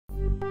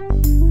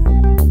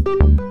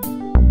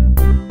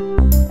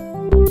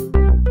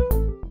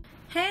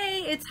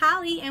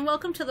Holly, and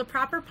welcome to the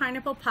Proper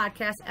Pineapple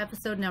Podcast,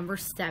 episode number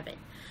 7.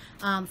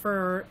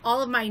 For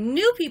all of my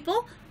new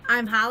people,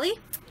 I'm Holly,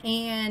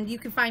 and you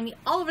can find me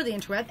all over the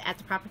interweb at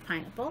the Proper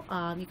Pineapple.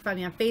 You can find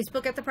me on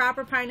Facebook at the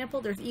Proper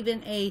Pineapple. There's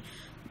even a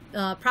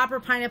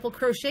Proper Pineapple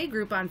Crochet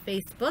group on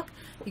Facebook.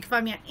 You can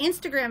find me on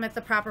Instagram at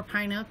the Proper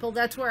Pineapple.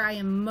 That's where I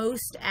am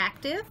most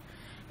active.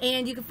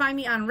 And you can find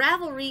me on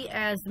Ravelry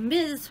as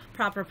Ms.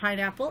 Proper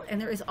Pineapple,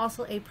 and there is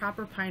also a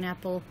Proper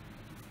Pineapple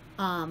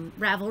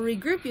Ravelry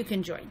group you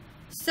can join.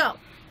 So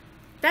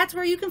that's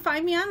where you can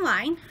find me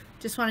online.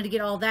 Just wanted to get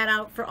all that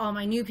out for all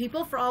my new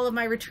people. For all of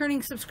my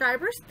returning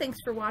subscribers, thanks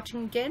for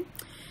watching again.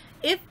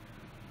 If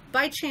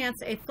by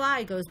chance a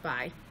fly goes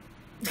by,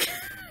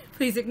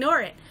 please ignore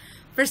it.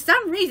 For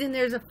some reason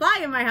there's a fly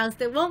in my house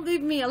that won't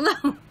leave me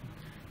alone.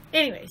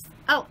 Anyways,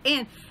 oh,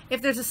 and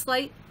if there's a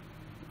slight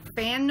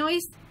fan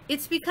noise,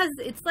 it's because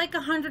it's like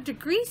 100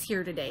 degrees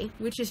here today,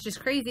 which is just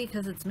crazy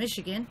because it's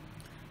Michigan,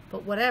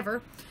 but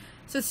whatever.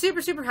 So it's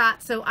super, super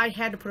hot, so I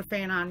had to put a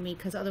fan on me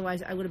because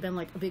otherwise I would have been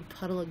like a big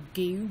puddle of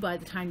goo by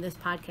the time this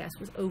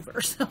podcast was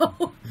over.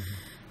 So,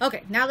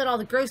 okay, now that all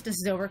the grossness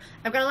is over,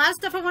 I've got a lot of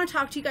stuff I want to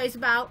talk to you guys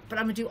about, but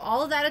I'm going to do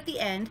all of that at the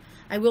end.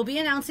 I will be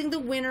announcing the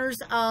winners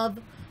of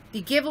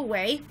the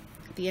giveaway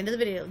at the end of the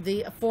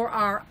video for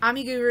our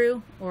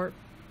Amiguru, or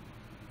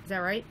is that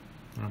right?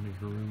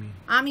 Amigurumi.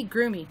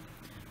 Amigurumi.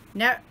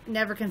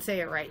 Never can say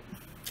it right.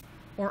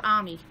 Or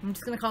Ami. I'm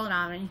just going to call it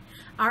Ami.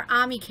 Our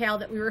Ami Cal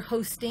that we were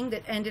hosting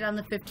that ended on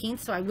the 15th.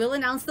 So I will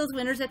announce those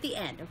winners at the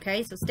end.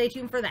 Okay, so stay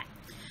tuned for that.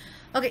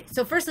 Okay,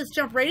 so first let's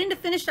jump right into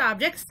finished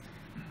objects.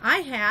 I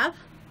have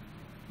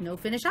no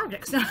finished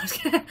objects. No,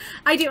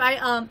 I do.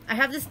 I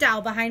have this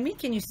doll behind me.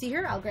 Can you see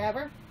her? I'll grab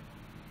her.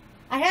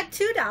 I had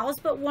 2 dolls,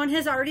 but one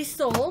has already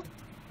sold.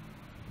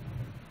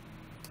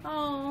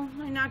 Oh,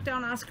 I knocked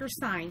down Oscar's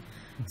sign.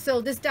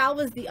 So this doll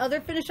was the other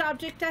finished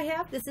object I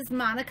have. This is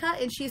Monica,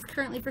 and she's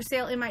currently for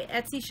sale in my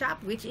Etsy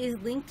shop, which is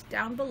linked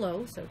down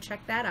below. So check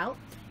that out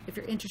if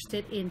you're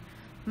interested in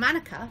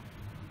Monica.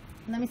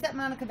 Let me set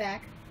Monica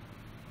back.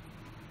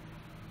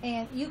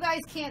 And you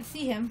guys can't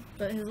see him,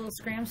 but his little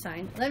scram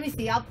sign. Let me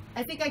see. I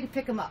think I can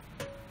pick him up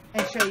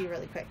and show you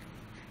really quick.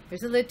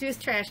 There's a lid to his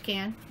trash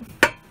can.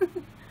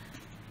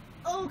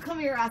 Oh, come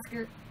here,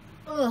 Oscar.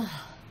 Ugh.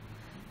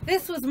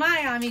 This was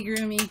my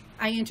amigurumi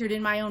I entered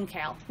in my own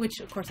cal, which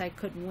of course I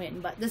couldn't win,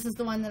 but this is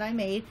the one that I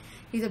made.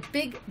 He's a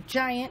big,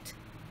 giant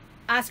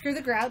Oscar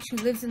the Grouch who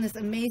lives in this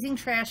amazing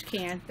trash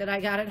can that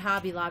I got at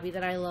Hobby Lobby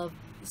that I love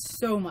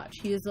so much.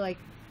 He is like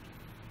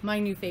my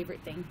new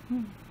favorite thing.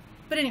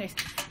 But anyways,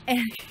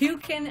 and you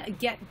can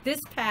get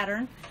this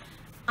pattern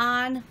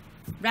on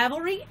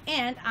Ravelry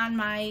and on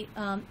my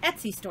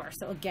Etsy store.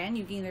 So again,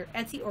 you can either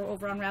Etsy or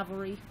over on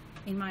Ravelry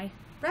in my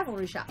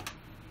Ravelry shop.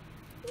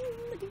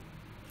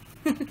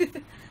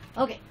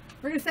 Okay,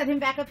 we're gonna set him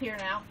back up here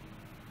now.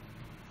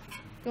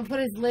 Gonna put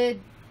his lid.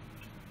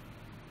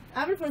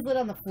 I'm gonna put his lid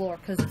on the floor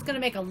because it's gonna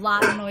make a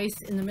lot of noise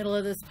in the middle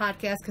of this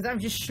podcast because I'm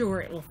just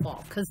sure it will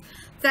fall because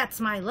that's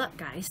my luck,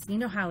 guys. You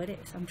know how it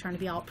is. I'm trying to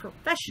be all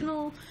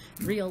professional,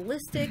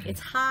 realistic. It's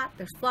hot,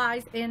 there's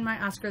flies, and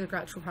my Oscar the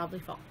Grouch will probably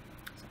fall.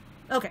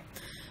 So, okay,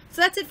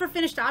 so that's it for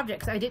finished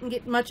objects. I didn't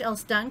get much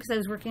else done because I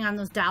was working on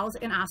those dolls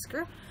and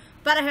Oscar,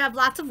 but I have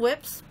lots of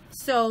whips.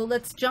 So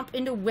let's jump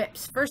into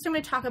whips. First, I'm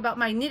going to talk about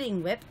my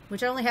knitting whip,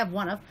 which I only have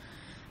one of.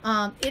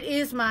 It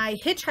is my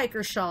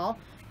hitchhiker shawl,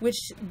 which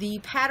the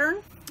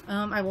pattern,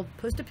 I will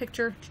post a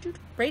picture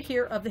right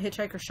here of the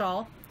hitchhiker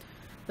shawl,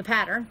 the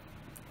pattern.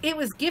 It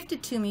was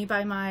gifted to me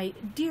by my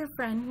dear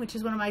friend, which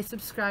is one of my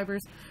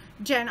subscribers,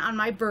 Jen, on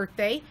my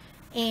birthday.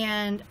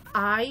 And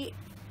I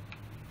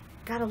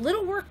got a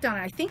little work done.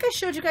 I think I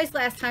showed you guys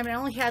last time. I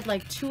only had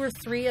like 2 or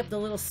 3 of the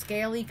little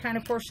scaly kind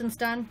of portions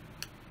done.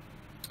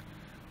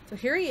 So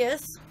here he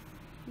is.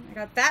 I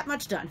got that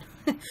much done.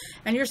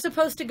 And you're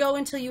supposed to go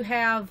until you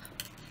have,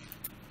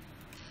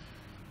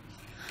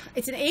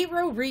 it's an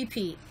 8-row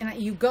repeat, and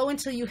you go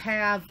until you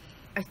have,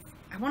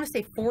 I want to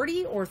say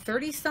 40 or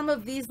 30 some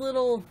of these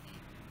little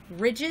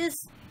ridges.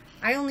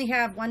 I only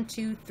have 1,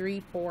 2,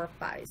 3, 4,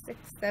 5, 6,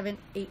 7,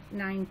 8,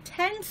 9,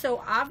 10.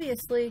 So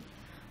obviously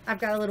I've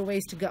got a little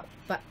ways to go.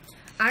 But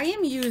I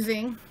am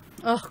using,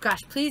 oh gosh,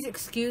 please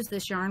excuse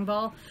this yarn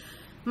ball.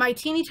 My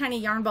teeny tiny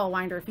yarn ball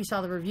winder, if you saw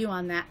the review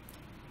on that,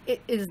 it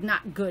is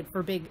not good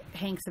for big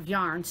hanks of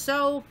yarn.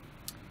 So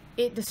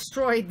it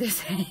destroyed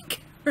this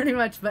hank pretty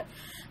much. But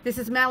this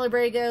is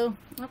Malabrigo.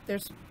 Oh,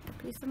 there's a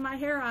piece of my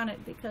hair on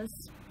it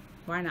because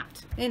why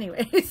not?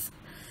 Anyways,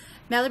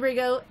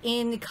 Malabrigo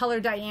in the color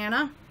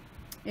Diana.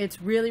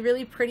 It's really,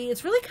 really pretty.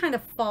 It's really kind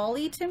of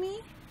fall-y to me.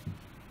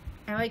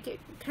 I like it.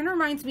 Kind of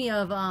reminds me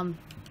of, what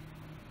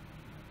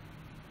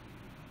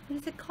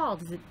is it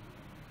called?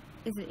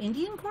 Is it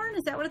Indian corn?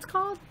 Is that what it's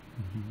called?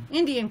 Mm-hmm.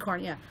 Indian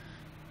corn, yeah.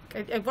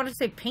 I wanted to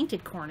say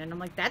painted corn, and I'm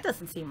like, that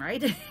doesn't seem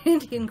right.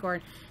 Indian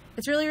corn.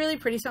 It's really, really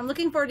pretty. So I'm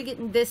looking forward to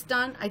getting this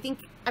done. I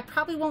think I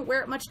probably won't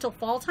wear it much till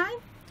fall time,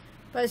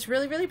 but it's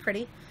really, really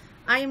pretty.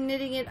 I am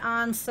knitting it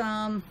on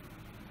some,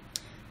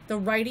 the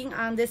writing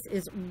on this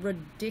is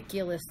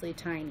ridiculously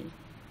tiny.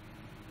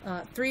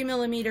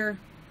 3mm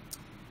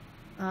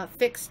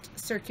fixed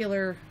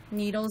circular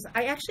needles.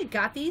 I actually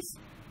got these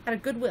at a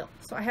Goodwill,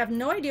 so I have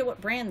no idea what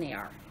brand they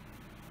are,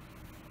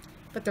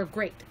 but they're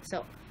great.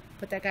 So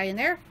put that guy in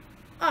there,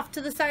 off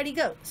to the side he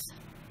goes.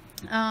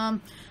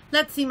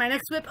 Let's see my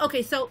next whip.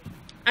 Okay, so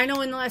I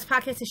know in the last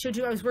podcast I showed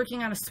you I was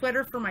working on a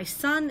sweater for my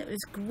son. It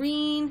was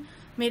green,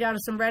 made out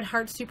of some Red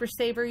Heart Super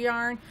Saver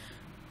yarn.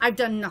 I've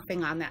done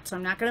nothing on that, so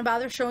I'm not going to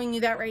bother showing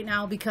you that right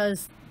now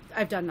because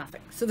I've done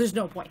nothing, so there's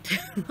no point.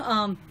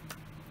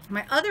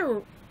 My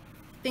other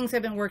things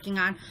I've been working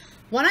on,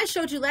 one I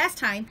showed you last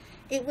time,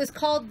 it was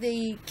called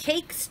the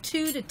Cakes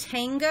 2 to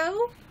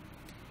Tango,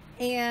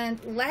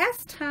 and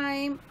last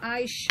time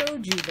I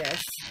showed you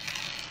this,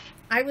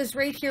 I was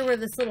right here where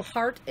this little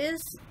heart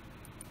is,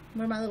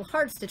 where my little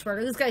heart stitch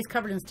marker. This guy's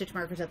covered in stitch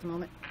markers at the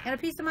moment, and a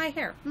piece of my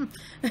hair.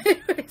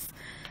 Anyways,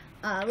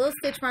 a little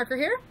stitch marker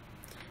here.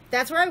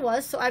 That's where I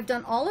was. So I've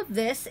done all of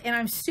this, and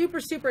I'm super,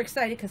 super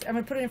excited because I'm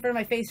going to put it in front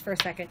of my face for a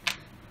second.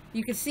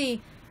 You can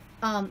see,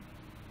 well,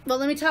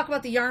 let me talk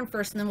about the yarn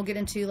first, and then we'll get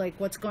into like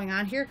what's going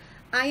on here.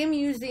 I am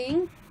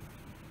using,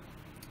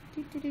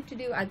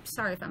 I'm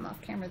sorry if I'm off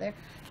camera there,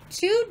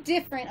 2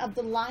 different of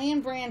the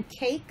Lion brand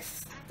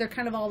cakes. They're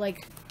kind of all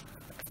like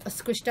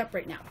squished up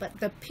right now, but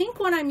the pink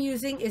one I'm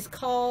using is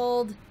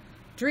called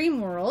Dream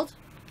World,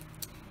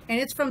 and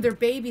it's from their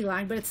baby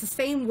line, but it's the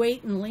same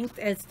weight and length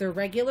as their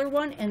regular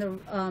one. And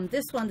the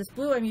this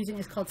blue I'm using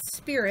is called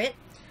Spirit.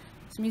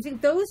 So I'm using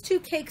those 2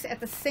 cakes at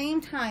the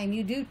same time.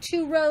 You do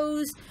 2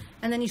 rows,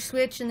 and then you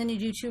switch, and then you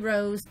do 2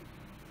 rows.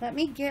 Let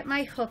me get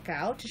my hook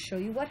out to show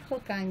you what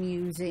hook I'm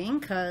using,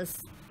 because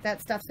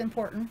that stuff's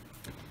important.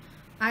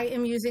 I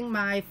am using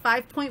my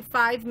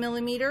 5.5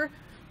 millimeter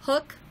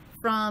hook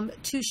from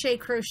Touche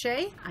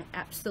Crochet. I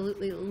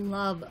absolutely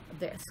love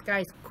this.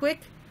 Guys,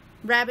 quick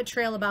rabbit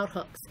trail about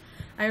hooks.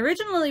 I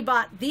originally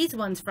bought these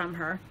ones from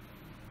her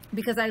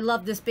because I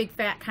love this big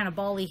fat kind of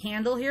bally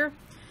handle here.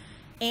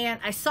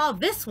 And I saw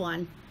this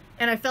one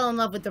and I fell in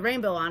love with the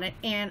rainbow on it,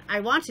 and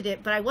I wanted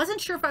it, but I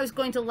wasn't sure if I was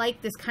going to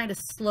like this kind of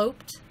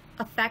sloped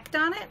effect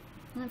on it.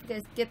 I don't know if you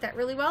guys get that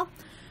really well.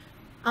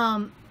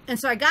 And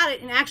so I got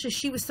it, and actually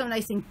she was so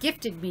nice and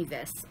gifted me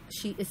this.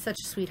 She is such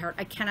a sweetheart.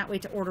 I cannot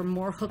wait to order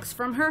more hooks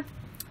from her.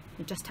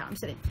 Just how I'm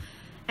sitting.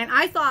 And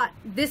I thought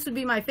this would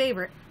be my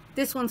favorite.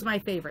 This one's my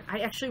favorite. I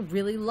actually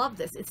really love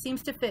this. It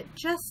seems to fit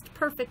just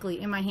perfectly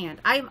in my hand.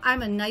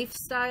 I'm a knife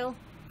style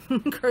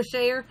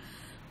crocheter.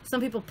 Some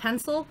people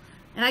pencil.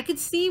 And I could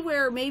see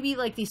where maybe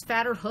like these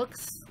fatter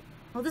hooks,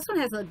 well, this one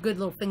has a good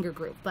little finger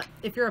groove, but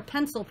if you're a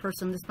pencil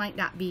person, this might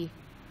not be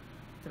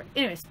the right.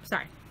 Anyways,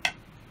 sorry.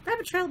 I have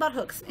a trail about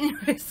hooks.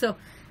 Anyway, so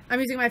I'm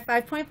using my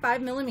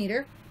 5.5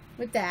 millimeter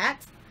with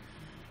that.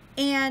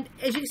 And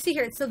as you can see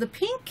here, so the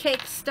pink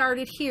cake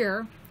started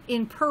here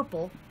in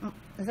purple. Oh,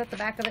 is that the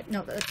back of it?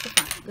 No, that's the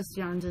front. This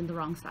yarn's in the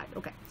wrong side.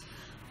 Okay.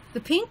 The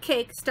pink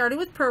cake started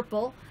with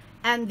purple,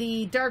 and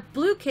the dark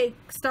blue cake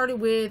started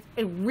with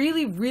a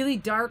really, really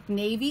dark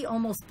navy,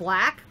 almost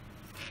black.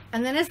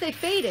 And then as they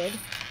faded,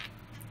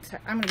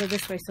 sorry, I'm going to go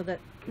this way so that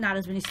not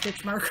as many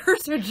stitch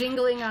markers are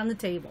jingling on the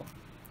table.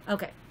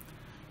 Okay.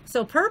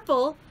 So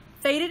purple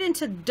faded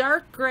into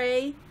dark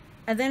gray,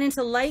 and then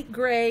into light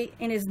gray,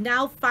 and is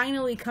now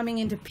finally coming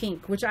into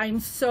pink, which I'm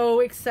so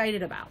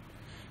excited about.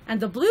 And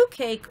the blue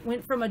cake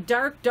went from a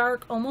dark,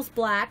 dark, almost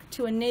black,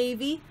 to a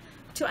navy,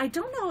 to, I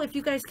don't know if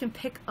you guys can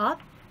pick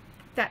up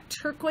that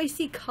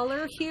turquoisey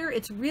color here.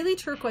 It's really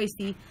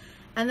turquoisey,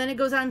 and then it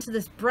goes on to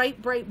this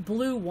bright, bright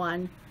blue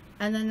one,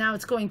 and then now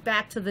it's going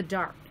back to the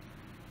dark.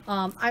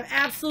 I'm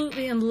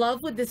absolutely in love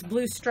with this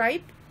blue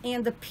stripe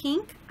and the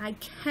pink. I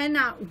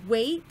cannot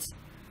wait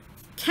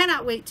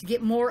to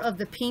get more of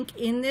the pink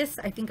in this.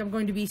 I think I'm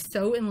going to be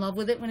so in love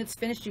with it when it's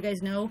finished. You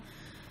guys know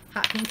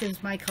hot pink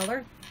is my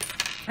color.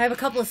 I have a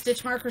couple of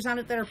stitch markers on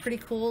it that are pretty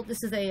cool.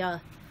 This is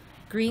a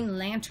green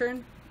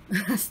lantern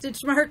stitch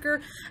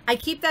marker. I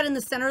keep that in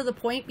the center of the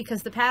point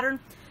because the pattern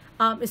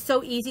is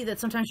so easy that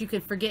sometimes you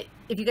could forget.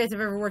 If you guys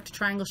have ever worked a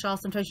triangle shawl,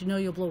 sometimes you know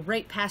you'll blow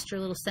right past your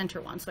little center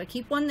one. So I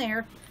keep one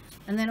there.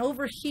 And then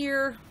over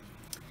here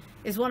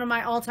is one of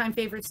my all-time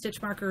favorite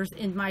stitch markers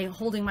in my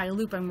holding my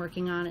loop I'm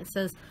working on. It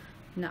says,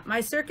 "Not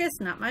my circus,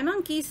 not my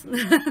monkeys."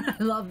 I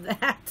love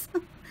that.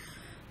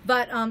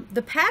 But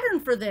the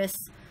pattern for this,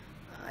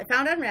 I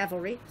found on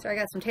Ravelry. So I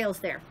got some tails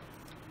there.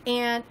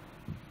 And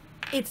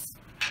it's,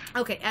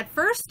 okay, at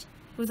first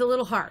it was a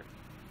little hard.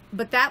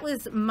 But that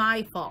was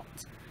my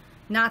fault,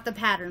 not the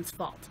pattern's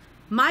fault.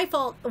 My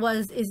fault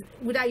is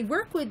when I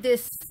work with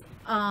this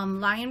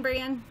Lion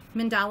brand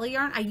mandala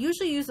yarn, I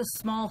usually use a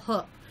small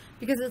hook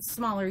because it's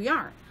smaller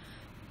yarn.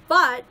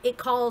 But it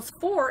calls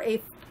for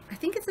a, I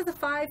think it says a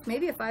 5,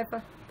 maybe a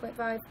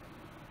 5.5.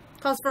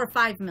 Calls for a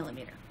 5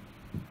 millimeter.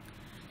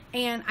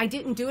 And I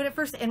didn't do it at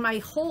first. And my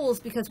holes,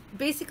 because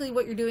basically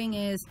what you're doing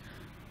is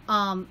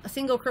a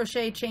single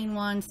crochet, chain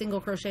one, single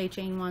crochet,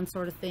 chain one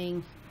sort of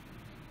thing.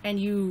 And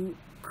you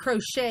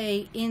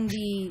crochet in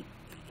the,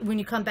 when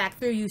you come back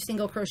through, you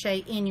single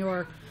crochet in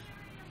your,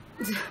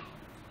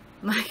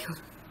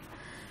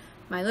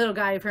 my little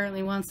guy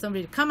apparently wants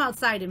somebody to come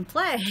outside and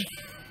play.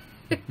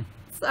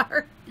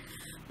 Sorry.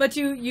 But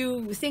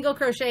you single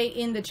crochet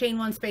in the chain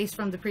one space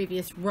from the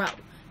previous row.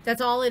 That's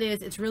all it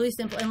is. It's really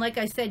simple. And like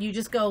I said, you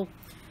just go,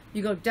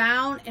 you go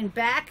down and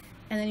back,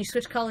 and then you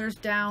switch colors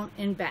down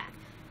and back.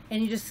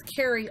 And you just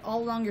carry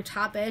all along your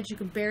top edge. You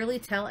can barely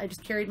tell. I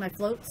just carried my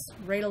floats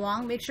right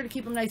along. Make sure to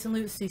keep them nice and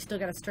loose so you still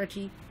got a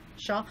stretchy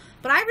shawl.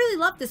 But I really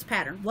love this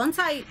pattern. Once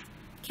I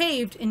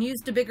caved and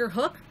used a bigger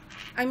hook,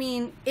 I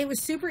mean, it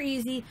was super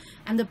easy.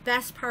 And the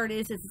best part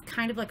is it's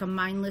kind of like a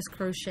mindless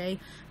crochet.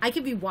 I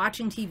could be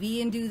watching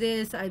TV and do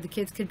this. The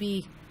kids could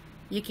be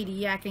yickety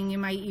yakking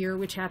in my ear,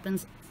 which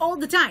happens all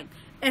the time.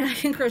 And I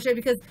can crochet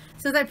because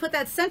since I put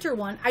that center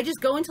one, I just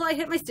go until I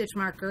hit my stitch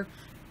marker,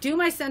 do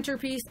my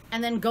centerpiece,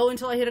 and then go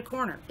until I hit a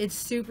corner. It's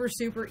super,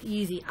 super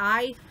easy.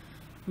 I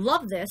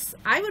love this.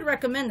 I would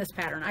recommend this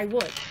pattern. I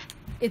would.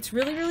 It's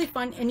really, really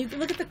fun. And you can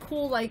look at the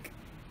cool, like,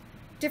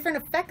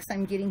 different effects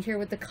I'm getting here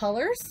with the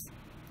colors.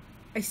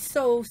 I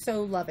so,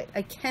 so love it.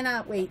 I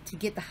cannot wait to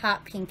get the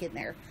hot pink in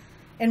there.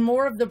 And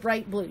more of the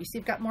bright blue. You see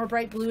I've got more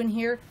bright blue in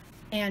here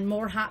and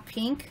more hot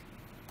pink.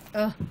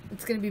 Oh,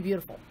 it's going to be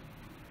beautiful.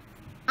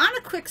 On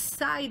a quick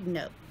side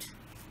note,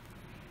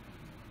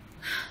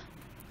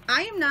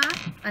 I'm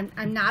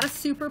not a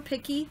super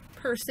picky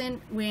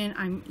person when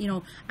I'm, you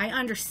know, I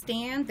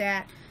understand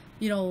that,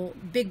 you know,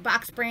 big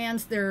box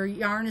brands, their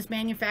yarn is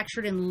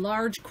manufactured in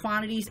large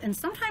quantities, and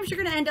sometimes you're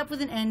going to end up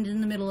with an end in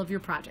the middle of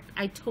your project.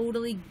 I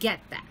totally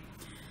get that.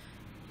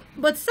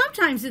 But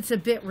sometimes it's a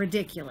bit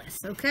ridiculous,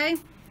 okay?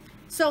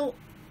 So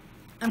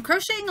I'm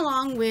crocheting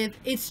along with,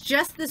 it's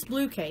just this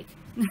blue cake.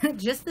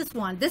 Just this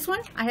one. This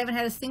one, I haven't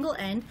had a single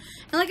end.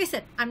 And like I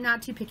said, I'm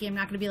not too picky. I'm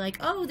not going to be like,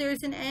 oh,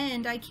 there's an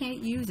end, I can't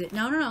use it.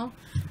 No, no, no.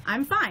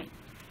 I'm fine.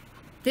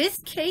 This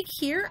cake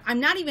here, I'm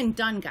not even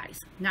done, guys.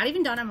 Not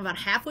even done. I'm about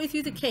halfway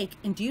through the cake.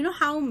 And do you know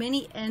how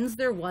many ends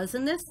there was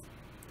in this?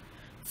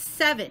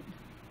 7.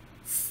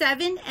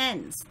 7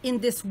 ends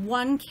in this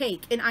one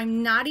cake. And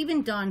I'm not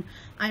even done.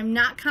 I'm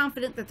not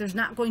confident that there's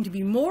not going to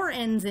be more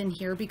ends in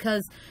here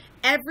because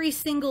every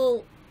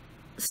single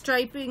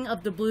striping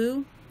of the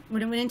blue,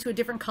 when it went into a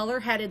different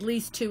color, had at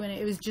least 2, and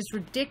it was just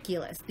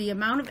ridiculous, the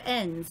amount of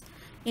ends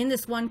in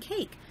this one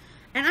cake.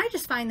 And I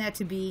just find that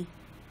to be,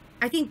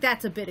 I think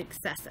that's a bit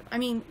excessive. I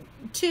mean,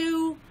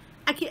 2,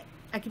 I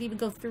could even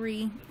go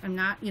 3. I'm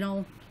not, you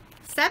know,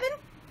 7?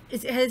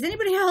 Has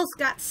anybody else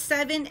got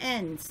 7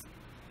 ends?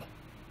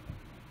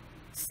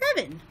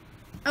 7.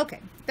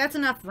 Okay, that's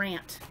enough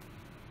rant.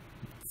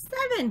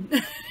 7.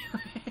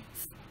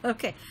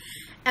 Okay.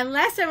 And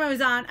last time I was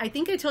on, I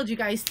think I told you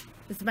guys,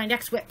 this is my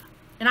next whip.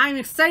 And I'm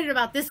excited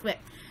about this whip.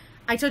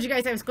 I told you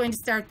guys I was going to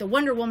start the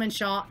Wonder Woman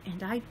shawl,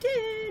 and I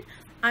did.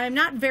 I am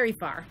not very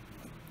far.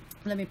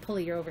 Let me pull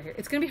you over here.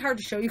 It's going to be hard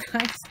to show you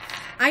guys.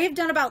 I have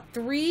done about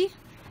 3.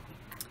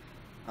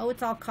 Oh,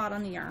 it's all caught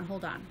on the yarn.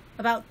 Hold on.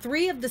 About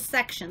 3 of the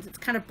sections. It's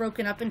kind of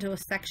broken up into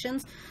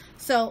sections.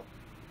 So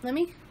let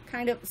me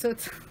kind of, so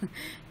it's,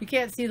 you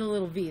can't see the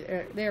little V.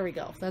 There we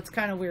go. That's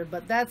kind of weird,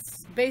 but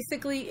that's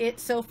basically it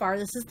so far.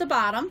 This is the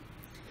bottom.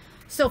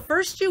 So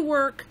first you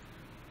work,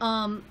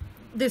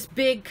 this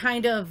big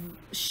kind of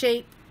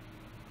shape,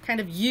 kind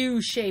of U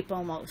shape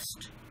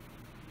almost.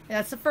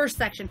 That's the first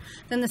section.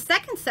 Then the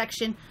second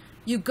section,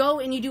 you go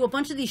and you do a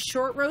bunch of these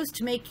short rows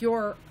to make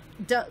your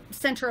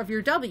center of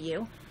your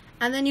W,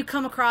 and then you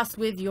come across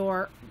with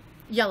your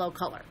yellow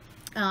color.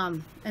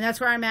 And that's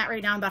where I'm at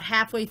right now. I'm about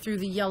halfway through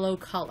the yellow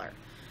color.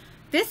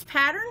 This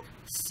pattern,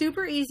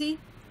 super easy.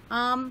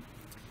 I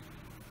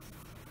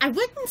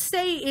wouldn't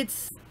say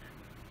it's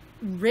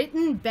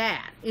written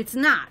bad. It's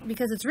not,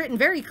 because it's written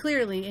very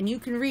clearly and you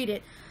can read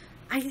it.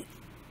 I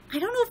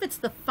don't know if it's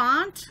the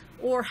font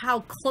or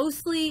how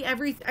closely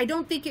I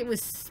don't think it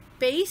was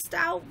spaced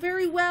out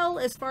very well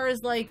as far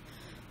as, like,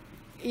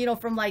 you know,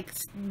 from like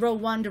row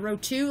 1 to row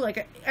 2,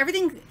 like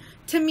everything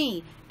to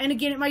me. And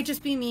again, it might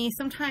just be me.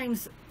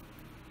 Sometimes,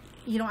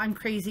 you know, I'm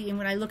crazy, and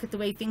when I look at the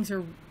way things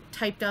are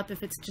typed up,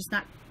 if it's just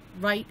not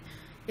right,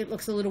 it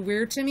looks a little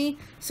weird to me.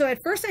 So at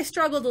first I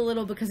struggled a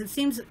little because it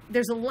seems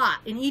there's a lot.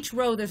 In each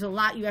row, there's a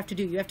lot you have to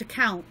do. You have to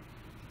count,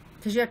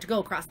 because you have to go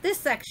across this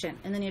section,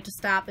 and then you have to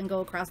stop and go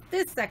across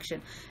this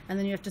section, and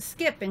then you have to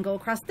skip and go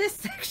across this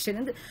section.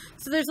 And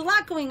so there's a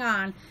lot going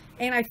on,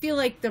 and I feel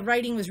like the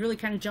writing was really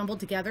kind of jumbled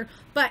together.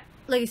 But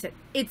like I said,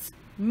 it's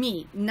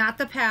me, not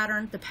the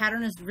pattern. The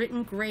pattern is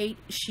written great.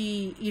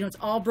 You know, it's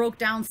all broke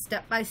down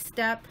step by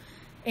step.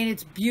 And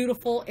it's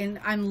beautiful, and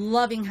I'm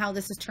loving how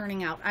this is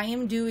turning out. I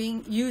am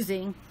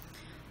using,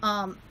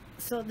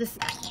 so this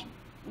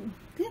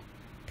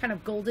kind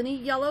of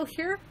goldeny yellow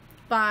here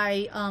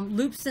by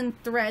Loops and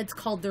Threads,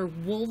 called their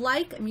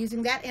Wool-like. I'm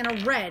using that, and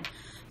a red.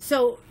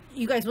 So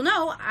you guys will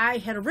know, I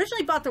had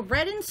originally bought the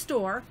red in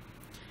store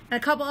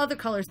and a couple other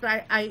colors,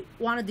 but I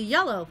wanted the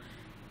yellow.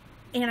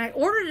 And I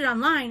ordered it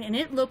online, and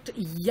it looked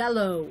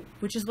yellow,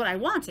 which is what I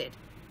wanted.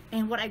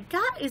 And what I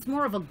got is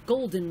more of a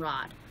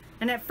goldenrod.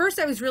 And at first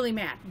I was really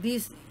mad,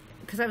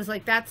 because I was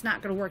like, that's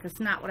not going to work.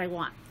 It's not what I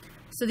want.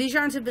 So these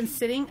yarns have been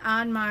sitting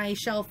on my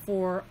shelf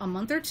for a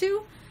month or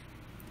 2.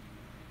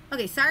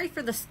 Okay, sorry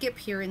for the skip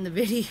here in the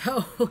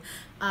video.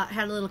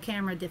 Had a little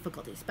camera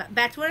difficulties. But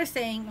back to what I was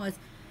saying was,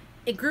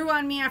 it grew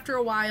on me after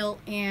a while,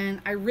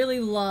 and I really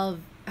love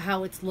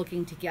how it's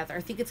looking together.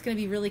 I think it's going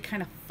to be really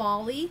kind of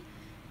fall-y,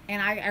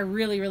 and I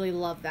really, really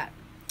love that.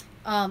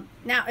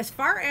 Now, as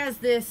far as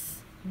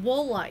this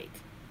wool-like,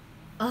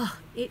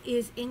 it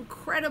is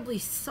incredibly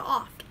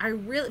soft. I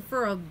really,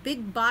 for a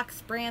big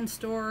box brand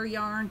store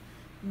yarn,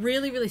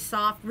 really, really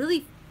soft,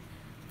 really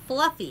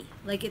fluffy.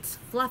 Like, it's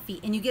fluffy,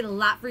 and you get a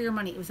lot for your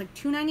money. It was like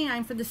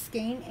 $2.99 for the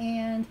skein,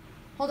 and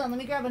hold on, let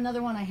me grab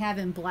another one I have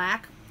in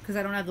black, because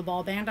I don't have the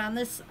ball band on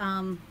this.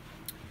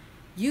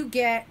 You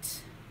get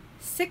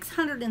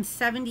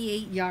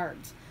 678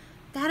 yards.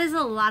 That is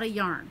a lot of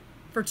yarn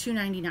for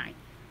 $2.99.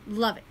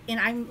 Love it. And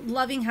I'm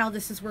loving how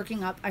this is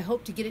working up. I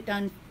hope to get it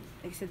done,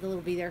 like I said, the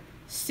little bee there,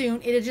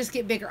 soon. It'll just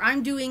get bigger.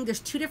 There's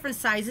two different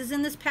sizes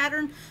in this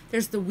pattern.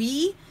 There's the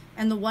Wee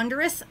and the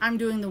Wondrous. I'm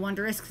doing the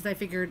Wondrous because I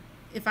figured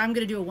if I'm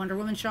going to do a Wonder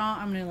Woman shawl,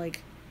 I'm going to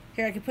like,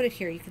 here, I can put it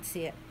here. You can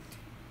see it.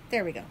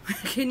 There we go.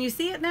 Can you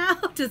see it now?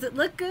 Does it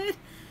look good?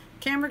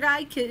 Camera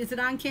guy, is it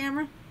on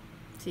camera?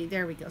 See,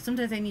 there we go.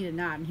 Sometimes I need a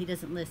nod and he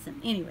doesn't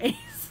listen. Anyways,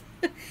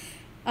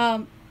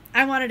 I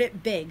wanted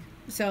it big,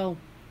 so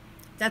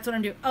that's what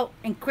I'm doing. Oh,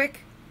 and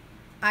quick,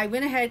 I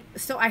went ahead.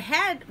 So I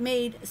had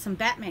made some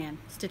Batman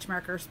stitch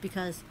markers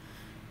because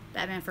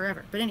Batman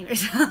forever. But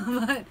anyways,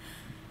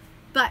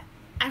 but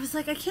I was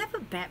like, I can't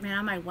put Batman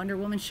on my Wonder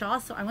Woman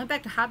shawl. So I went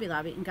back to Hobby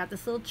Lobby and got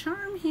this little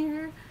charm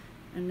here.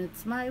 And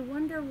it's my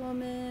Wonder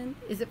Woman.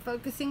 Is it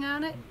focusing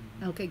on it?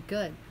 Okay,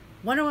 good.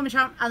 Wonder Woman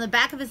charm. On the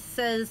back of it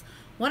says,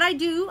 what I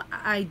do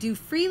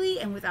freely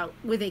and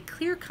with a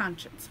clear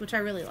conscience, which I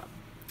really love.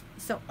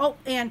 So, oh,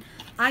 and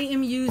I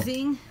am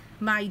using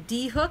my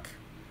D hook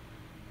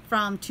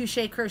from Touche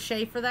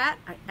Crochet for that.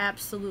 I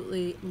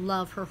absolutely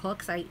love her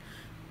hooks. I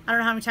don't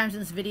know how many times in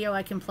this video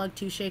I can plug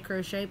Touche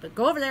Crochet, but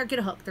go over there, get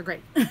a hook. They're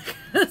great.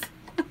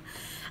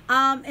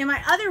 And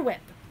my other whip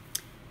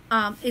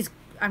I'm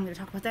going to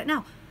talk about that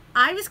now.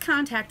 I was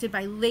contacted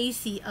by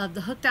Lacey of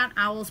the Hooked on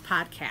Owls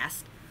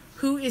podcast,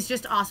 who is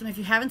just awesome. If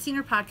you haven't seen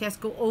her podcast,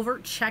 go over,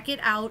 check it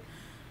out.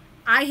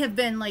 I have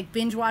been like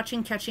binge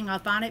watching, catching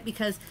up on it,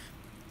 because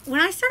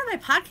when I started my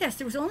podcast,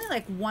 there was only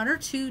like 1 or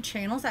 2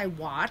 channels I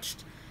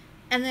watched.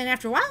 And then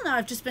after a while now,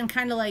 I've just been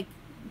kind of like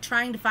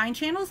trying to find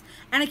channels,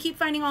 and I keep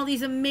finding all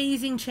these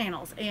amazing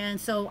channels.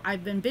 And so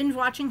I've been binge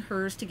watching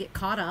hers to get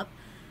caught up.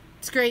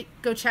 It's great.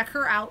 Go check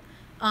her out.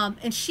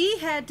 And she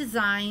had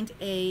designed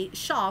a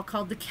shawl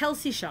called the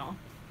Kelsey shawl,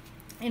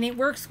 and it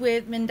works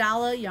with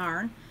mandala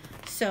yarn.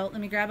 So let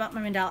me grab out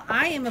my mandala.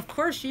 I am, of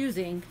course,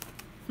 using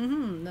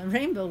the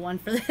rainbow one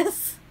for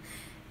this.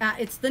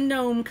 It's the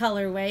gnome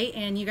colorway,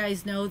 and you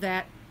guys know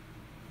that,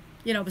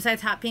 you know,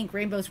 besides hot pink,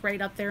 rainbow's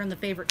right up there in the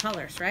favorite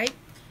colors, right?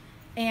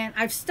 And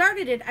I've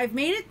started it. I've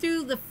made it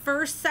through the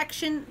first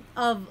section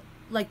of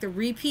like the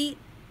repeat,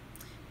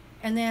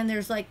 and then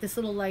there's like this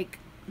little like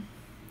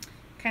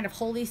kind of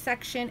holy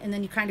section, and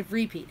then you kind of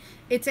repeat.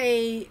 It's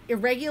a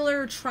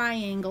irregular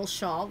triangle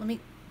shawl.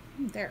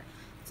 There.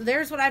 So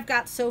there's what I've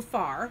got so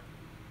far.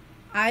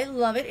 I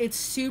love it. It's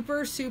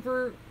super,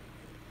 super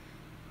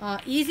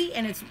easy,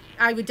 and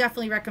I would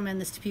definitely recommend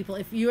this to people.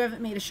 If you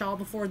haven't made a shawl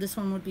before, this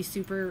one would be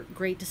super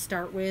great to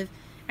start with.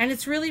 And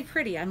it's really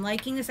pretty. I'm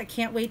liking this. I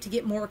can't wait to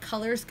get more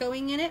colors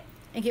going in it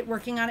and get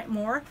working on it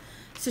more.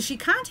 So she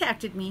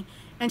contacted me,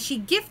 and she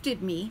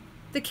gifted me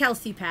the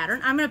Kelsey pattern.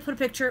 I'm going to put a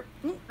picture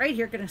right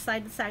here, going to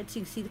side to side so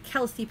you can see the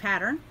Kelsey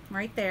pattern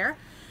right there.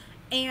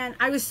 And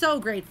I was so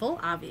grateful,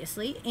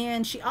 obviously.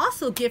 And she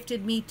also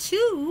gifted me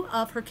 2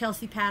 of her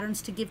Kelsey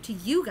patterns to give to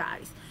you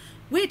guys,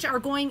 which are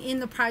going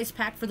in the prize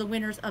pack for the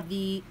winners of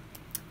the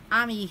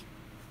Ami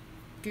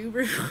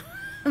Guru.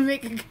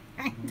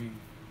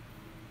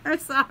 I'm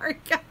sorry,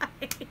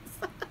 guys.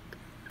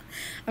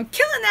 I'm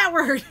killing that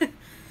word.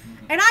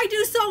 And I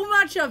do so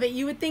much of it,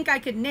 you would think I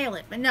could nail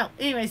it. But no.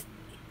 Anyways,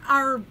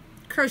 our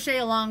crochet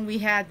along we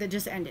had that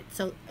just ended.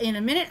 So in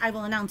a minute, I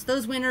will announce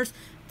those winners.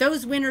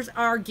 Those winners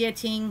are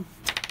getting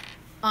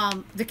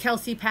the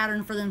Kelsey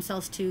pattern for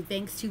themselves too,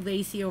 thanks to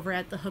Lacey over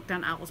at the Hooked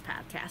on Owls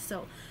podcast.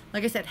 So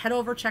like I said, head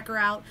over, check her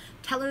out.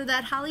 Tell her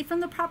that Holly from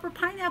the Proper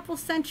Pineapple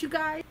sent you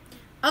guys.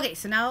 Okay,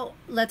 so now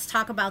let's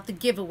talk about the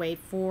giveaway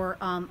for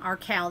our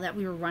cal that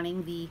we were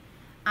running, the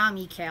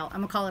Ami cal. I'm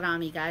going to call it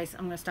Ami, guys.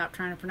 I'm going to stop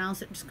trying to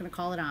pronounce it. I'm just going to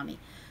call it Ami.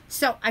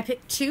 So I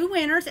picked 2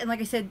 winners, and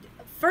like I said,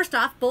 first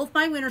off, both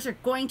my winners are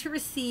going to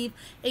receive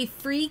a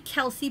free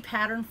Kelsey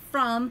pattern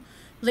from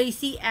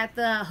Lacey at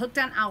the Hooked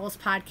on Owls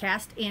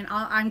podcast, and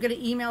I'm going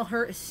to email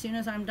her as soon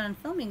as I'm done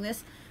filming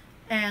this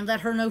and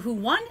let her know who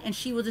won, and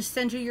she will just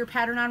send you your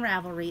pattern on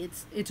Ravelry.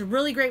 It's a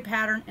really great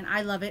pattern, and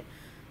I love it,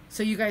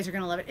 so you guys are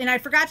going to love it. And I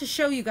forgot to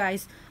show you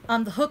guys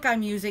the hook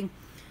I'm using.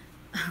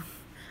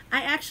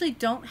 I actually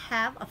don't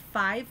have a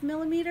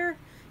 5mm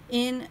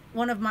in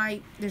one of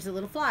my, there's a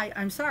little fly,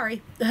 I'm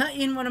sorry,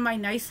 in one of my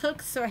nice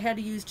hooks, so I had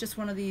to use just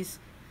one of these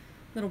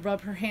little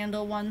rubber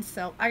handle ones.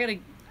 So I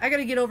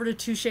gotta get over to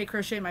Touche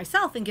Crochet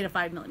myself and get a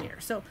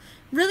 5mm. So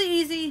really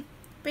easy,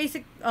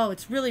 basic. Oh,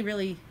 it's really,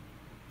 really,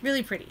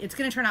 really pretty. It's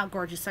gonna turn out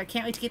gorgeous. So I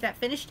can't wait to get that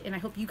finished, and I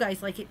hope you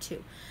guys like it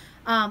too.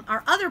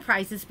 our other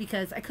prizes,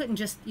 because I couldn't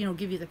just, you know,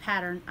 give you the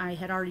pattern. I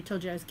had already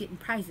told you I was getting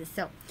prizes.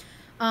 So,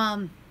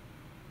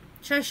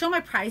 should I show my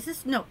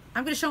prizes? No,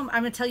 I'm going to show them.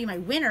 I'm going to tell you my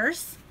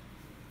winners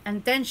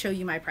and then show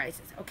you my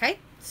prizes. Okay.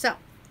 So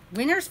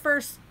winners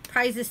first,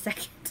 prizes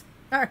second.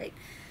 All right.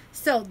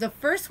 So the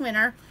first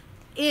winner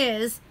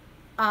is,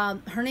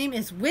 her name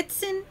is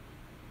Whitson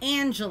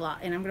Angela,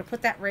 and I'm going to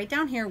put that right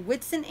down here.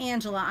 Whitson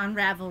Angela on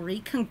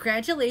Ravelry.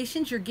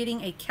 Congratulations. You're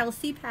getting a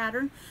Kelsey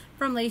pattern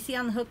from Lacey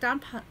on the Hooked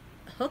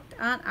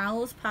on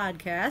Owls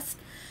podcast.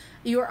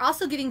 You are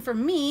also getting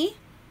from me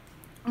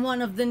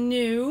one of the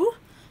new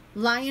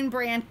Lion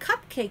Brand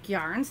cupcake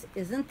yarns.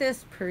 Isn't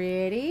this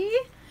pretty?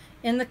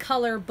 In the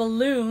color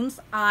balloons.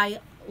 I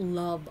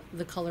love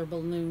the color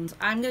balloons.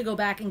 I'm going to go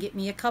back and get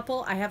me a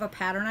couple. I have a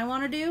pattern I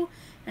want to do,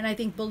 and I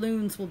think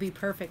balloons will be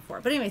perfect for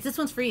it. But anyways, this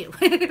one's for you.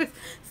 So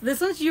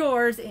this one's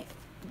yours.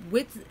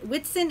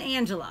 Whitson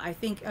Angela. I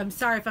think, I'm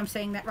sorry if I'm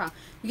saying that wrong.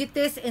 You get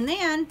this, and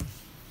then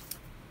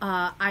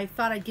I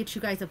thought I'd get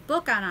you guys a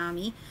book on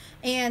Ami,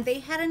 and they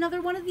had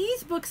another one of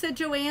these books at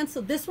Joann,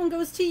 so this one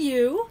goes to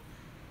you.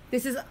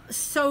 This is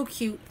so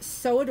cute,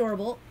 so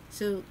adorable.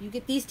 So you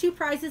get these two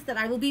prizes that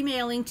I will be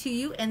mailing to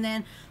you, and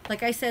then,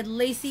 like I said,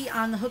 Lacey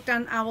on the Hooked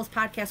on Owls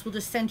podcast will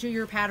just send you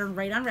your pattern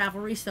right on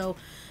Ravelry. So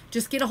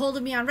just get a hold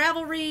of me on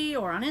Ravelry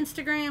or on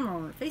Instagram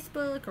or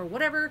Facebook or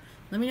whatever.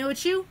 Let me know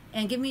it's you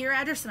and give me your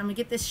address, and I'm going to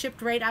get this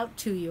shipped right out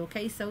to you,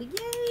 okay? So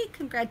yay,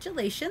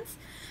 congratulations.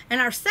 And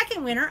our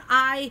second winner,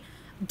 I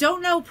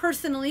don't know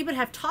personally, but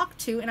have talked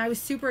to, and I was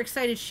super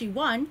excited she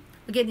won.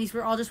 Again, these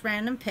were all just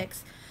random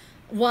picks.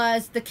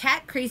 Was the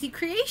Cat Crazy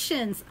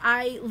Creations.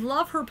 I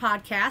love her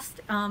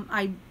podcast.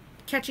 I'm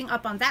catching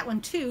up on that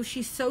one too.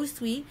 She's so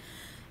sweet,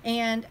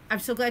 and I'm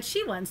so glad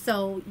she won.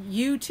 So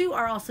you too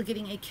are also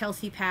getting a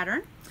Kelsey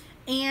pattern,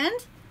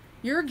 and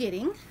you're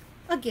getting,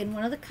 again,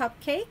 one of the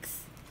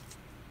cupcakes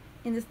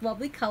in this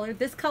lovely color.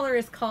 This color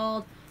is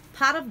called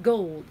Pot of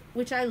Gold,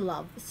 which I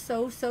love.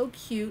 So, so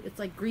cute. It's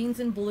like greens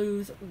and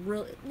blues,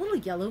 real, a little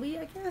yellowy,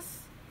 I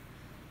guess.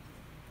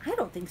 I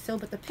don't think so,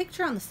 but the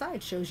picture on the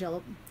side shows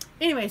yellow.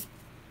 Anyways,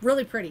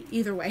 really pretty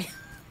either way.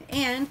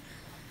 And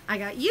I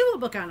got you a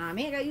book on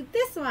Ami. I got you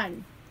this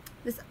one,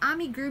 this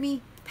Ami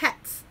Groomy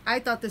Pets. I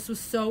thought this was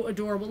so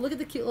adorable. Look at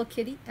the cute little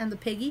kitty and the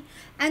piggy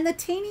and the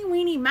teeny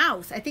weeny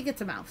mouse. I think it's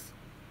a mouse.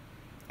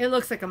 It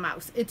looks like a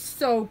mouse. It's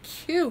so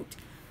cute.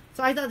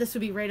 So I thought this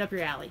would be right up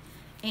your alley.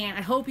 And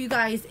I hope you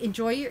guys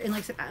enjoy your, and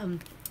like I said,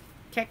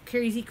 Cat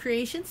Crazy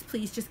Creations.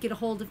 Please just get a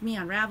hold of me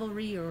on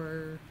Ravelry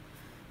or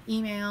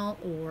email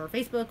or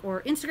Facebook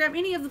or Instagram,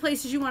 any of the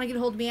places you want to get a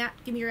hold of me at.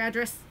 Give me your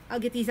address. I'll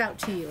get these out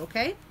to you,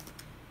 okay?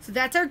 So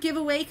that's our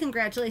giveaway.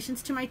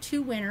 Congratulations to my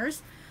two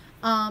winners.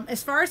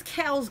 As far as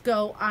cows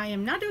go, I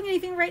am not doing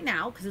anything right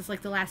now because it's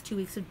like the last 2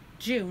 weeks of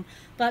June.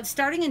 But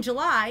starting in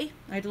July,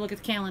 I had to look at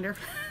the calendar.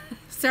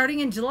 Starting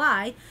in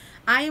July,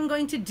 I am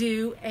going to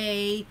do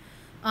a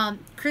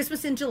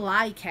Christmas in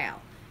July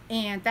cal.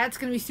 And that's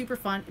going to be super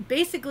fun.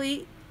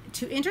 Basically,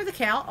 to enter the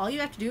cal, all you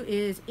have to do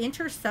is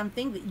enter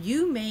something that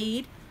you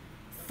made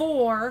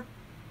for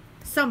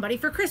somebody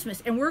for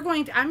Christmas. And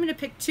I'm going to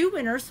pick two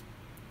winners,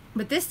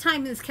 but this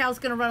time this cal is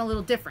going to run a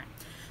little different.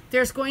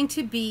 There's going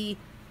to be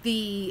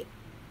the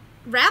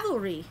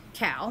Ravelry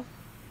cal,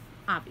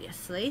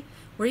 obviously,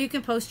 where you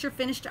can post your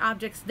finished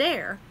objects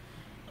there,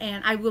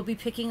 and I will be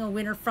picking a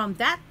winner from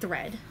that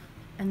thread.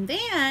 And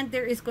then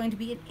there is going to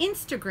be an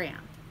Instagram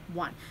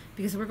one,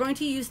 because we're going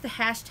to use the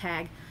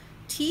hashtag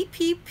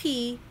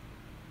TPP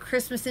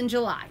Christmas in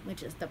July,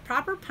 which is the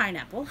proper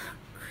pineapple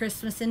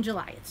Christmas in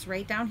July. It's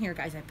right down here,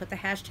 guys. I put the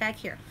hashtag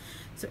here.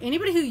 So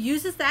anybody who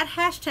uses that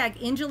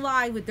hashtag in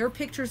July with their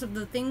pictures of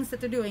the things that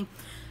they're doing,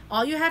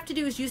 all you have to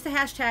do is use the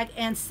hashtag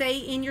and say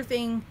in your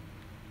thing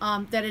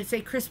that it's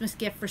a Christmas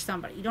gift for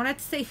somebody. You don't have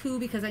to say who,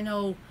 because I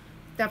know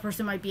that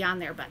person might be on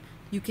there, but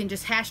you can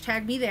just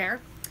hashtag me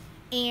there.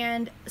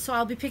 And so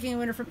I'll be picking a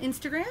winner from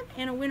Instagram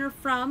and a winner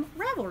from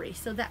Ravelry.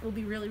 So that will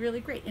be really, really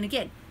great. And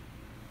again,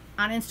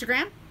 on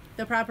Instagram,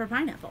 The Proper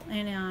Pineapple,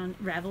 and on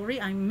Ravelry,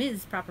 I'm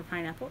Ms. Proper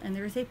Pineapple, and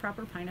there is a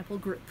Proper Pineapple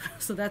group.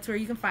 So that's where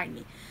you can find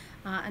me.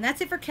 And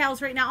that's it for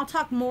cals right now. I'll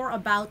talk more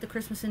about the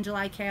Christmas in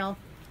July cal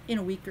in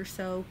a week or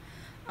so.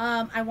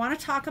 I want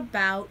to talk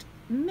about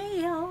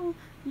mail,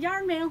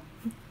 yarn mail.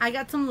 I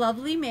got some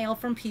lovely mail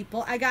from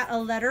people. I got a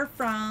letter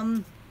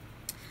from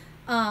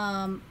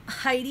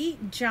Heidi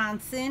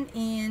Johnson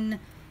in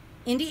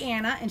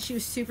Indiana, and she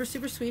was super,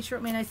 super sweet. She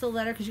wrote me a nice little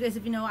letter, because you guys,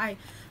 if you know,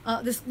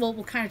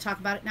 we'll kind of talk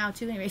about it now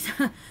too. Anyways,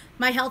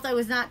 my health, I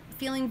was not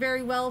feeling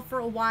very well for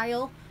a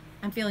while.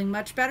 I'm feeling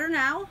much better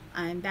now.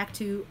 I'm back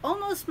to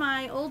almost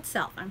my old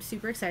self. I'm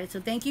super excited. So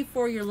thank you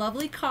for your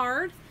lovely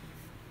card.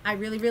 I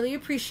really, really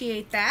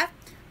appreciate that.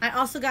 I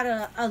also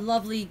got a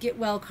lovely get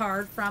well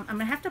card from, I'm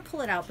gonna have to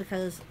pull it out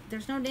because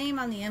there's no name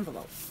on the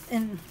envelope,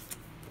 and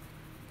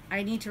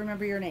I need to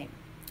remember your name.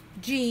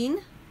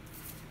 Jean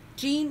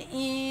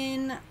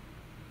in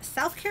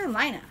South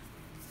Carolina.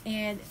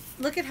 And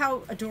look at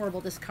how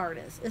adorable this card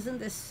is. Isn't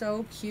this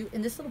so cute?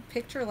 And this little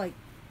picture, like,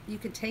 you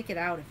could take it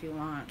out if you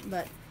want,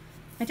 but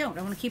I don't.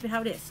 I want to keep it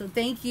how it is. So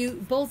thank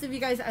you, both of you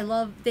guys.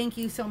 Thank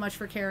you so much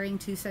for caring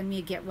to send me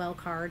a get well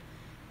card.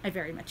 I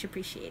very much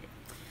appreciate it.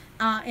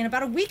 And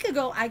about a week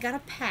ago, I got a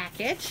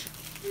package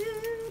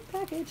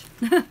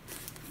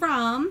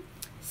from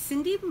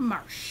Cindy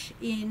Marsh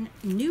in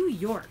New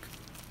York,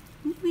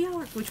 which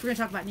we're going to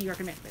talk about New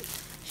York in a minute. But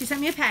she sent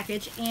me a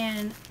package,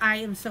 and I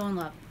am so in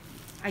love.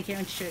 I can't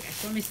wait to show you guys.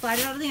 So let me slide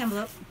it out of the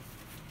envelope.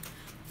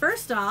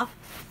 First off,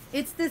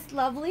 it's this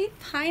lovely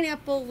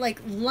pineapple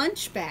like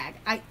lunch bag.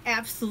 I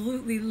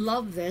absolutely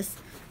love this.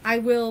 I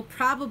will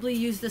probably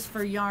use this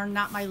for yarn,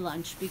 not my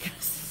lunch, because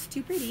it's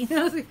too pretty.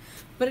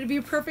 But it'd be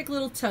a perfect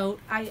little tote.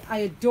 I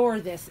adore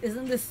this.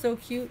 Isn't this so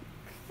cute?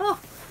 Oh,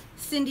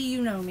 Cindy,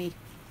 you know me.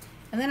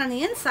 And then on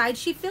the inside,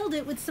 she filled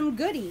it with some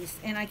goodies,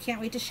 and I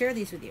can't wait to share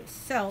these with you.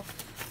 So,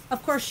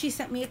 of course, she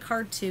sent me a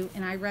card too,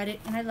 and I read it,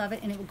 and I love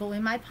it, and it will go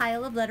in my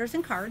pile of letters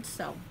and cards.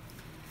 So,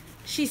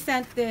 she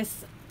sent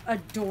this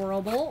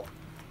adorable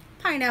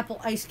pineapple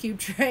ice cube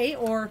tray,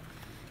 or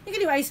you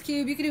can do ice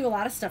cube. You can do a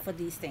lot of stuff with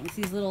these things.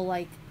 These little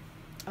like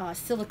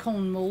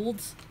silicone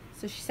molds.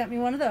 So she sent me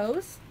one of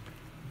those.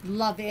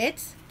 Love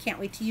it. Can't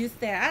wait to use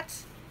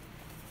that.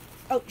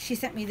 Oh, she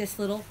sent me this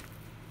little.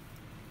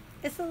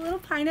 It's a little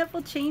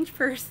pineapple change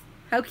purse.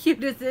 How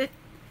cute is it?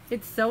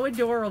 It's so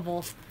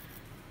adorable.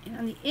 And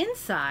on the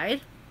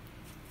inside,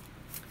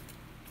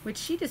 which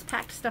she just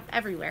packed stuff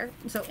everywhere.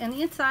 So on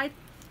the inside,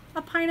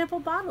 a pineapple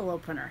bottle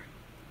opener.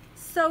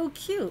 So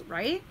cute,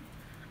 right?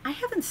 I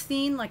haven't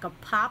seen like a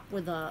pop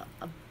with a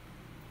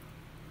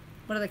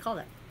what do they call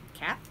that?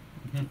 Cap?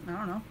 I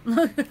don't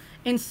know.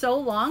 In so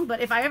long, but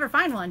if I ever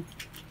find one,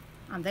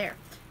 I'm there.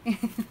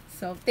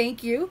 So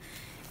thank you.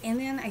 And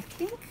then I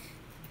think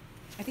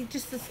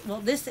just this,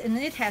 well, this, and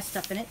it has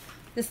stuff in it.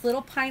 This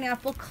little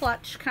pineapple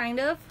clutch kind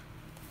of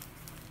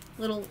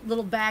little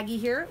baggie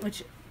here,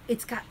 which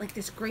it's got like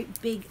this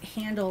great big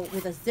handle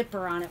with a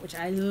zipper on it, which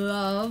I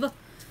love.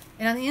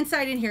 And on the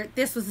inside in here,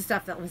 this was the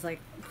stuff that was like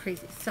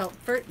crazy. So,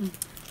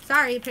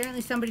 sorry,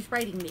 apparently somebody's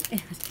writing me.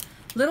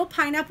 Little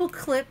pineapple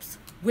clips,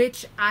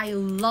 which I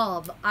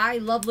love. I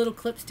love little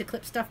clips to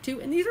clip stuff too.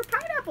 And these are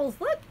pineapples.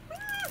 Look.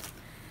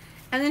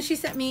 And then she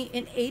sent me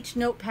an H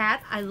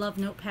notepad. I love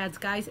notepads,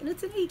 guys. And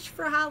it's an H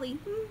for Holly.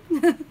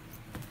 And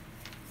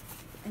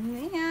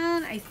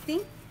then I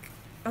think,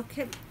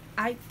 okay,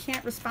 I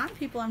can't respond to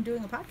people. I'm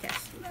doing a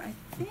podcast. I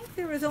think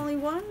there was only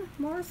one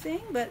more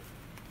thing, but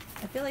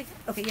I feel like,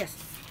 okay, yes.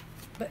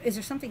 But is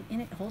there something in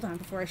it? Hold on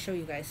before I show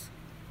you guys.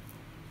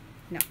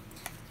 No.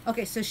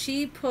 Okay, so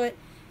she put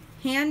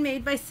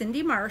handmade by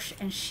Cindy Marsh,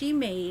 and she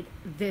made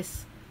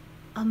this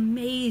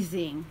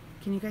amazing,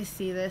 can you guys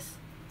see this?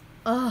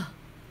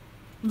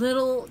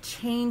 Little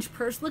change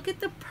purse. Look at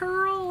the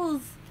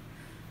pearls.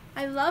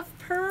 I love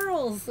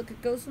pearls. Look,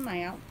 it goes with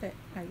my outfit.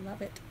 I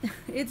love it.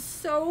 It's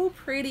so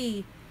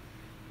pretty.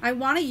 I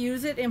want to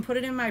use it and put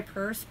it in my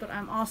purse, but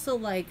I'm also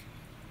like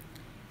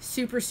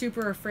super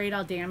afraid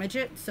I'll damage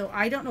it. So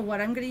I don't know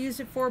what I'm going to use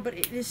it for, but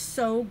it is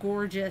so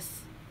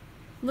gorgeous.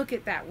 Look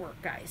at that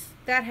work, guys.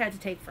 That had to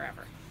take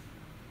forever.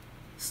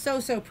 So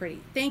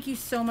pretty. Thank you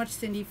so much,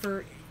 Cindy,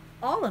 for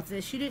all of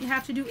this. You didn't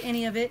have to do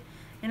any of it,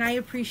 and I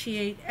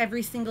appreciate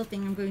every single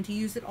thing. I'm going to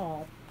use it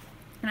all,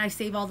 and I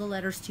save all the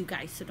letters too,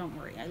 guys, so don't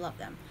worry. I love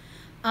them.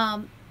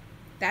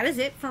 That is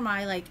it for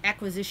my like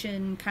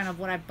acquisition, kind of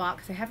what I bought,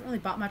 because I haven't really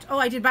bought much. Oh,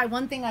 I did buy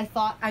one thing I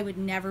thought I would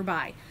never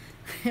buy.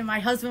 And my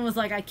husband was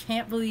like, I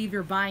can't believe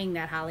you're buying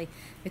that, Holly.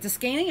 It's a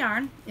skein of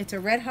yarn. It's a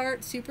Red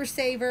Heart Super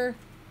Saver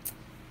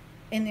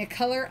in the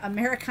color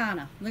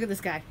Americana. Look at this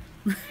guy.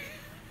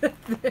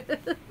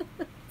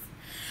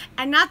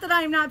 And not that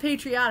I'm not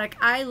patriotic.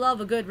 I love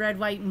a good red,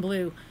 white, and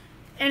blue.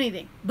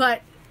 Anything.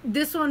 But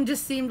this one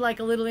just seemed like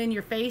a little in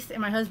your face.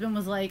 And my husband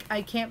was like,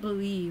 I can't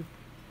believe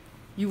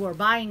you are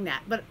buying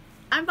that. But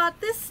I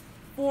bought this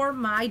for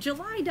my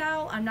July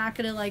doll. I'm not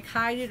gonna like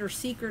hide it or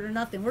secret or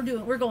nothing.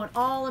 We're going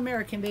all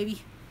American,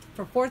 baby,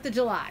 for 4th of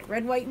July.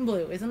 Red, white, and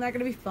blue. Isn't that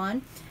gonna be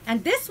fun?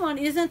 And this one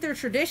isn't their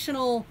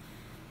traditional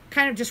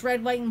kind of just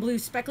red, white, and blue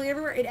speckly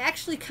everywhere. It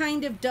actually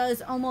kind of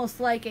does almost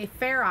like a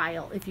Fair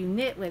Isle if you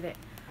knit with it.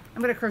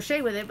 I'm gonna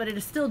crochet with it, but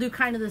it'll still do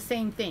kind of the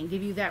same thing,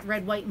 give you that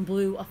red, white, and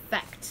blue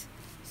effect.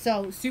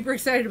 So super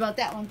excited about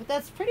that one. But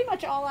that's pretty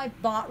much all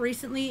I've bought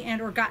recently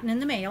and or gotten in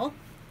the mail.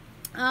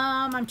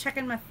 I'm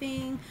checking my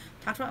thing.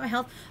 Talked about my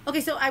health. Okay,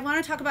 so I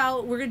want to talk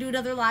about, we're going to do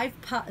another live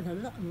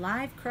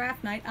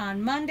craft night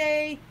on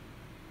Monday,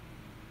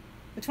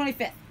 the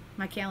 25th.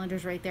 My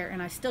calendar's right there,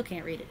 and I still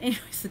can't read it.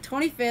 Anyways, the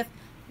 25th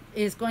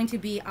is going to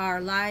be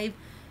our live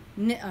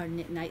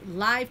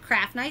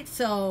craft night.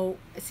 So,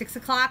 at 6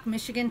 o'clock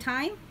Michigan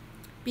time.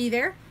 Be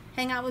there.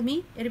 Hang out with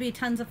me. It'll be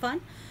tons of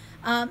fun.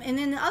 And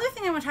then the other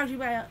thing I want to talk to you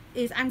about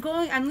is I'm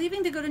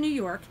leaving to go to New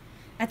York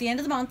at the end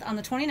of the month on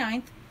the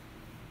 29th.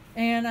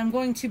 And I'm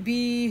going to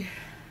be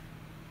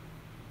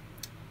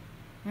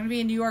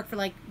in New York for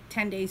like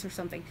 10 days or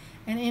something.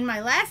 And in my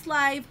last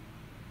live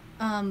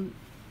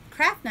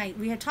craft night,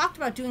 we had talked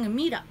about doing a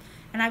meetup.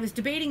 And I was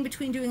debating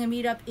between doing a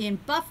meetup in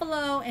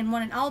Buffalo and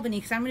one in Albany,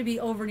 because I'm going to be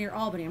over near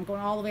Albany. I'm going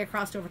all the way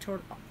across over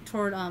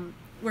toward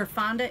where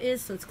Fonda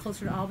is, so it's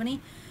closer to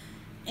Albany.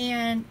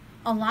 And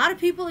a lot of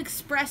people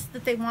expressed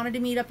that they wanted to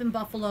meet up in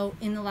Buffalo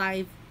in the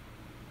live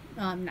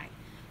night.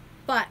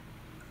 But,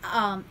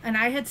 and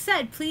I had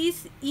said,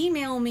 please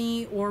email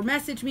me or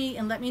message me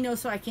and let me know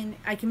so I can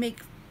make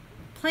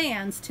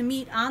plans to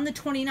meet on the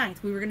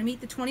 29th. We were going to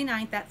meet the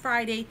 29th, that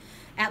Friday,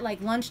 at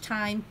like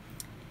lunchtime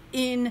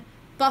in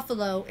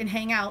Buffalo and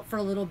hang out for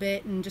a little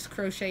bit and just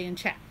crochet and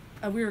chat.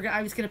 I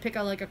was going to pick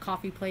like a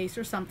coffee place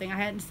or something. I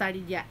hadn't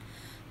decided yet.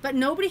 But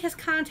nobody has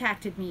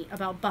contacted me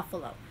about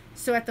Buffalo.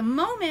 So at the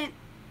moment,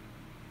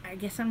 I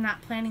guess I'm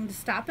not planning to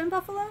stop in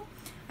Buffalo.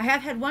 I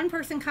have had one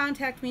person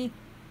contact me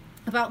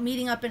about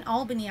meeting up in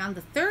Albany on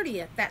the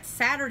 30th, that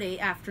Saturday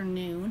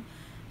afternoon.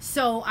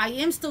 So I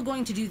am still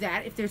going to do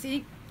that. If there's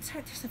any...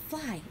 Sorry, there's a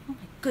fly. Oh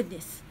my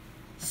goodness.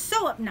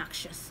 So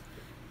obnoxious.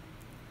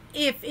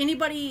 If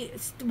anybody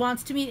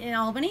wants to meet in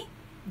Albany,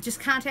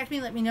 just contact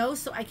me, let me know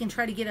so I can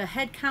try to get a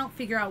head count,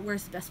 figure out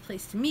where's the best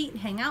place to meet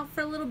and hang out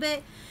for a little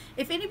bit.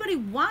 If anybody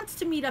wants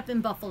to meet up in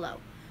Buffalo,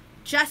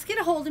 just get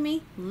a hold of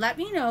me, let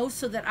me know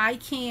so that I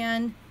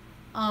can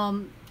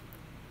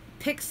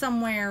pick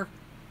somewhere.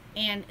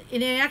 And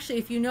actually,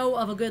 if you know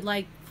of a good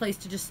like place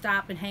to just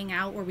stop and hang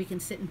out where we can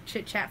sit and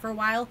chit chat for a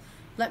while,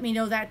 let me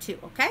know that too,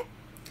 okay?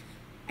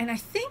 And I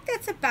think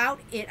that's about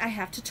it I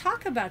have to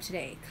talk about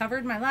today.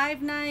 Covered my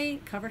live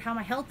night, covered how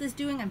my health is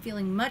doing. I'm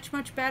feeling much,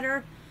 much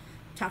better.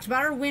 Talked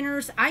about our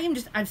winners.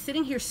 I'm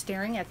sitting here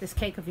staring at this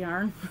cake of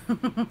yarn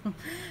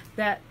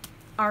that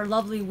our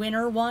lovely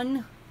winner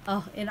won.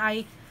 And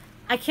I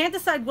can't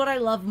decide what I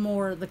love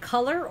more, the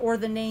color or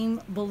the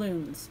name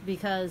balloons,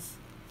 because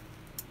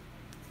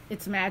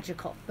it's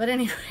magical. But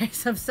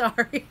anyways, I'm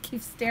sorry. I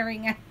keep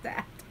staring at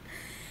that.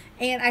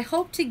 And I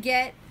hope to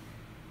get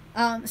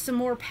some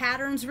more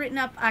patterns written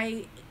up.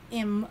 I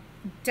am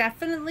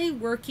definitely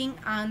working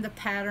on the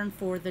pattern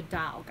for the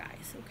doll,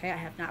 guys. Okay, I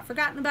have not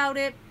forgotten about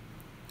it.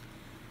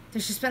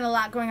 There's just been a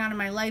lot going on in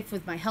my life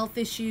with my health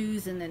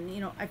issues, and then,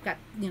 you know, I've got,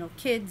 you know,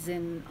 kids,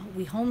 and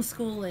we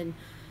homeschool, and,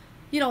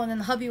 you know, and then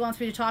the hubby wants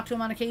me to talk to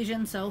him on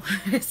occasion, so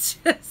it's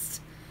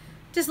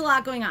just a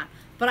lot going on.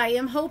 But I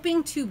am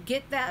hoping to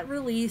get that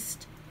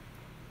released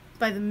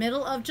by the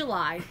middle of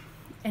July,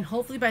 and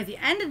hopefully by the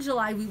end of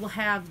July we will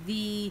have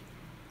the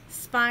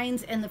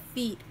spines and the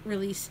feet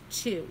released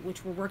too,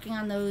 which we're working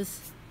on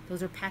those.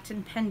 Those are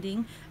patent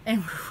pending, and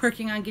we're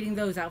working on getting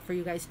those out for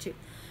you guys too.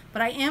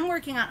 But I am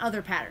working on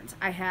other patterns.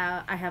 I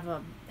have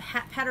a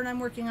hat pattern I'm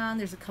working on.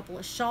 There's a couple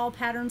of shawl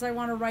patterns I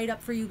want to write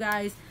up for you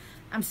guys.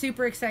 I'm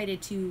super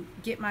excited to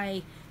get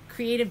my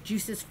creative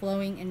juices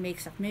flowing and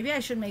make stuff. Maybe I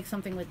should make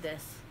something with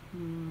this.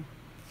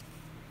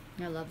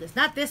 I love this.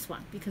 Not this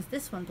one, because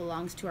this one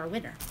belongs to our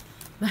winner.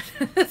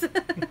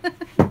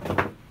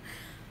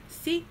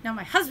 See, now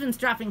my husband's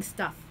dropping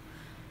stuff.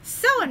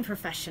 So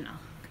unprofessional.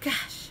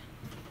 Gosh.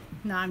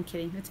 No, I'm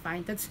kidding. It's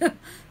fine. That's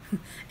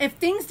if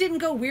things didn't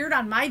go weird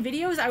on my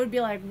videos, I would be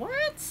like,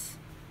 what?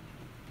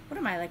 What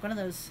am I, like one of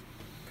those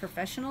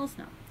professionals?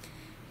 No.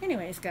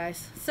 Anyways,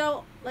 guys,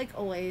 so like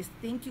always,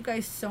 thank you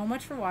guys so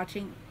much for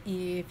watching.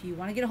 If you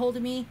want to get a hold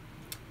of me,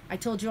 I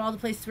told you all the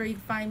places where you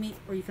can find me,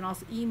 or you can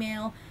also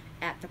email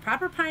at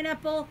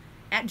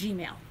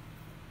theproperpineapple@gmail.com.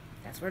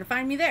 That's where to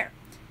find me there.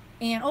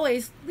 And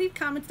always leave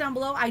comments down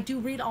below. I do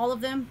read all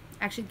of them.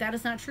 Actually, that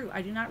is not true.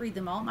 I do not read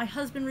them all. My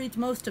husband reads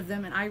most of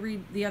them, and I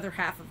read the other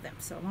half of them.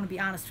 So I want to be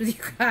honest with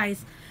you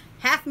guys.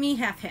 Half me,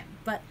 half him.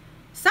 But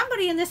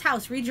somebody in this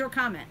house reads your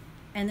comment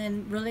and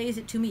then relays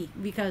it to me,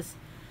 because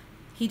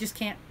he just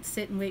can't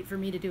sit and wait for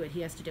me to do it.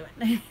 He has to do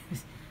it.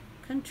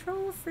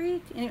 Control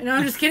freak. Anyway, no,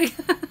 I'm just kidding.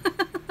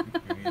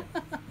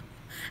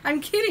 I'm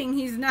kidding.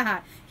 He's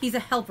not. He's a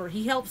helper.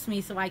 He helps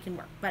me so I can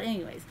work. But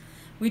anyways,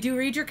 we do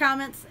read your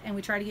comments, and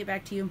we try to get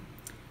back to you.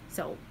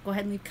 So go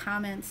ahead and leave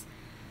comments.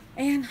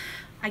 And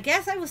I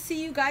guess I will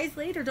see you guys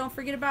later. Don't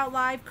forget about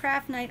live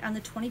craft night on the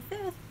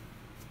 25th.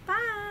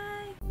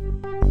 Bye.